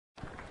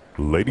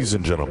Ladies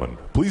and gentlemen,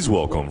 please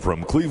welcome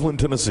from Cleveland,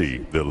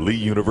 Tennessee, the Lee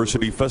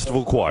University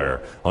Festival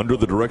Choir, under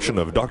the direction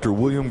of Dr.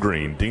 William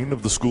Green, Dean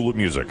of the School of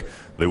Music.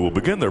 They will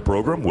begin their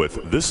program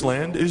with This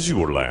Land Is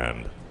Your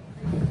Land.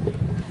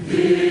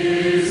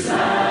 This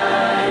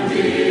land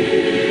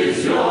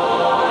is your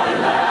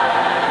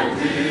land.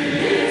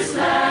 This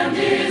land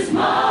is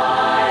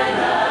my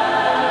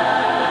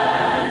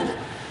land.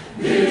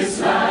 This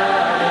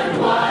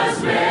land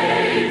was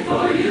made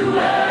for you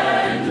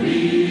and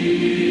me.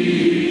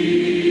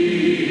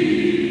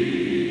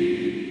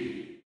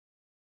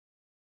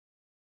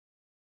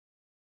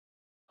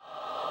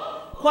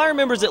 Choir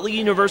members at Lee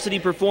University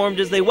performed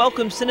as they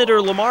welcomed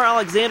Senator Lamar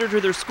Alexander to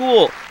their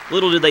school.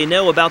 Little did they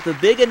know about the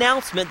big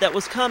announcement that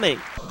was coming.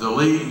 The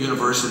Lee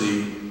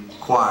University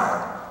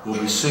Choir will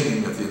be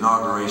singing at the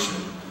inauguration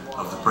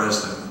of the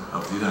President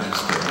of the United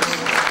States.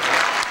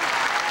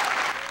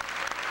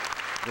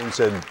 He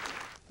said,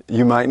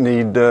 you might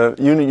need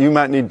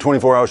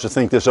 24 hours to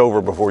think this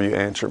over before you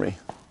answer me.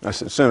 I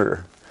said,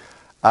 Senator,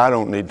 I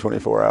don't need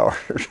 24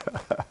 hours.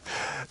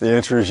 The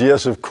answer is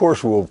yes, of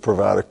course we'll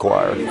provide a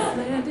choir. This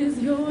land is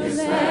your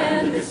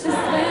land, this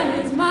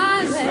land is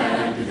my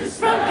land,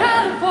 from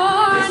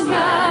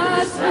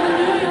California to the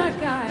New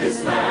York Island.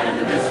 This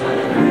land is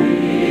free.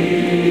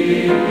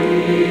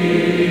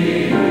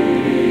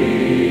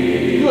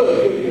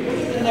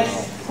 Good.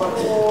 Next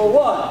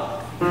one.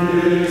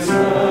 This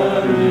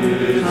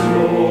land is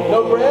your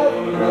no breath.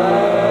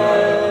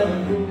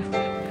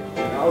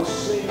 And I'll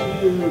see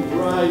you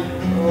right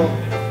up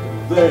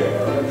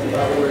there. That's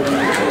about where you are.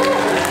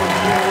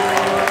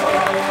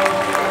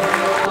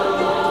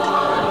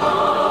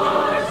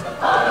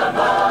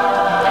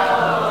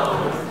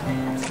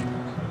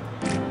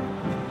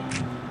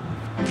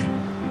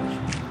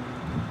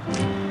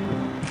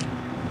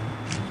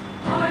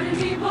 Pardon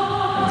me,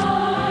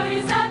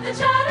 boys, at the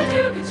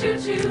Chattanooga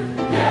choo-choo.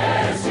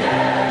 Yes,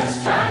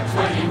 yes, track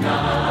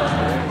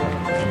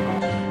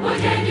 29. Well,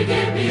 can you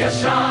give me a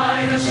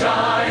shine, a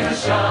shine, a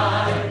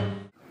shine?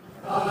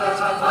 Oh, let's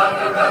not fight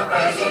the red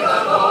crazy, the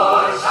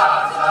Lord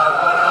shouts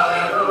out,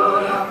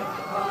 hallelujah,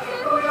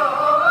 hallelujah,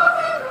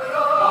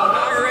 hallelujah.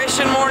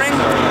 Inauguration morning.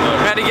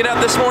 We had to get up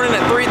this morning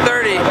at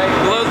 3:30,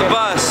 load the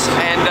bus,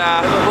 and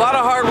a lot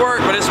of hard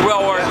work, but it's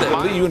well worth it.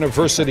 Lee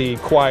University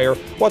Choir,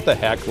 what the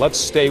heck, let's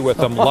stay with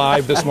them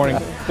live this morning.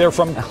 They're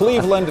from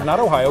Cleveland,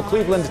 not Ohio,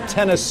 Cleveland,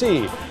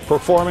 Tennessee,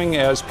 performing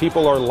as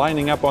people are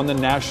lining up on the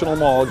National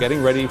Mall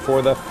getting ready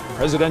for the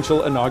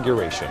presidential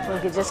inauguration. We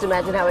can just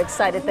imagine how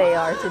excited they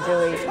are to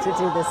do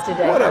this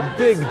today. What a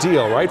big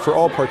deal, right, for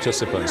all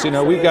participants. You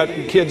know, we've got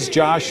kids,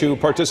 Josh, who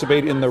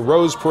participate in the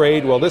Rose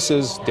Parade. Well, this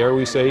is, dare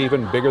we say,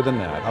 even bigger than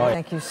that.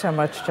 Thank you so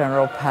much,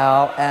 General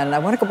Powell. And I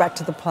want to go back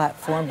to the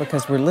platform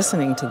because we're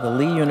listening to the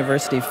Lee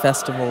University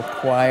Festival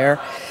Choir.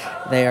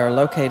 They are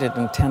located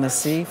in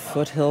Tennessee,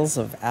 foothills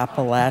of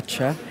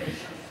Appalachia.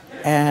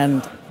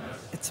 And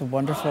it's a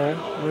wonderful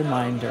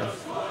reminder.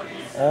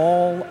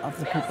 All of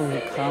the people who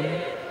come,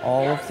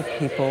 all of the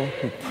people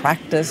who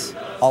practice,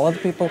 all of the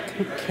people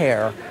who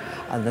care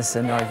on this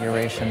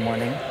inauguration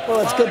morning.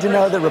 Well, it's good to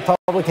know that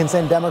Republicans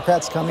and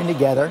Democrats coming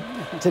together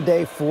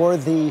today for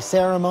the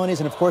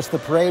ceremonies and, of course, the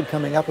parade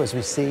coming up as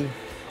we see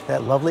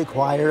that lovely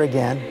choir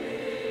again.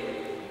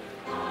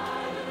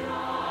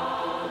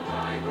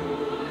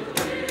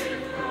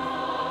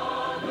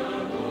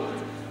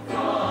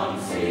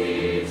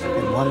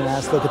 And one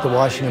last look at the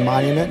Washington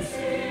Monument.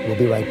 We'll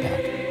be right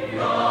back.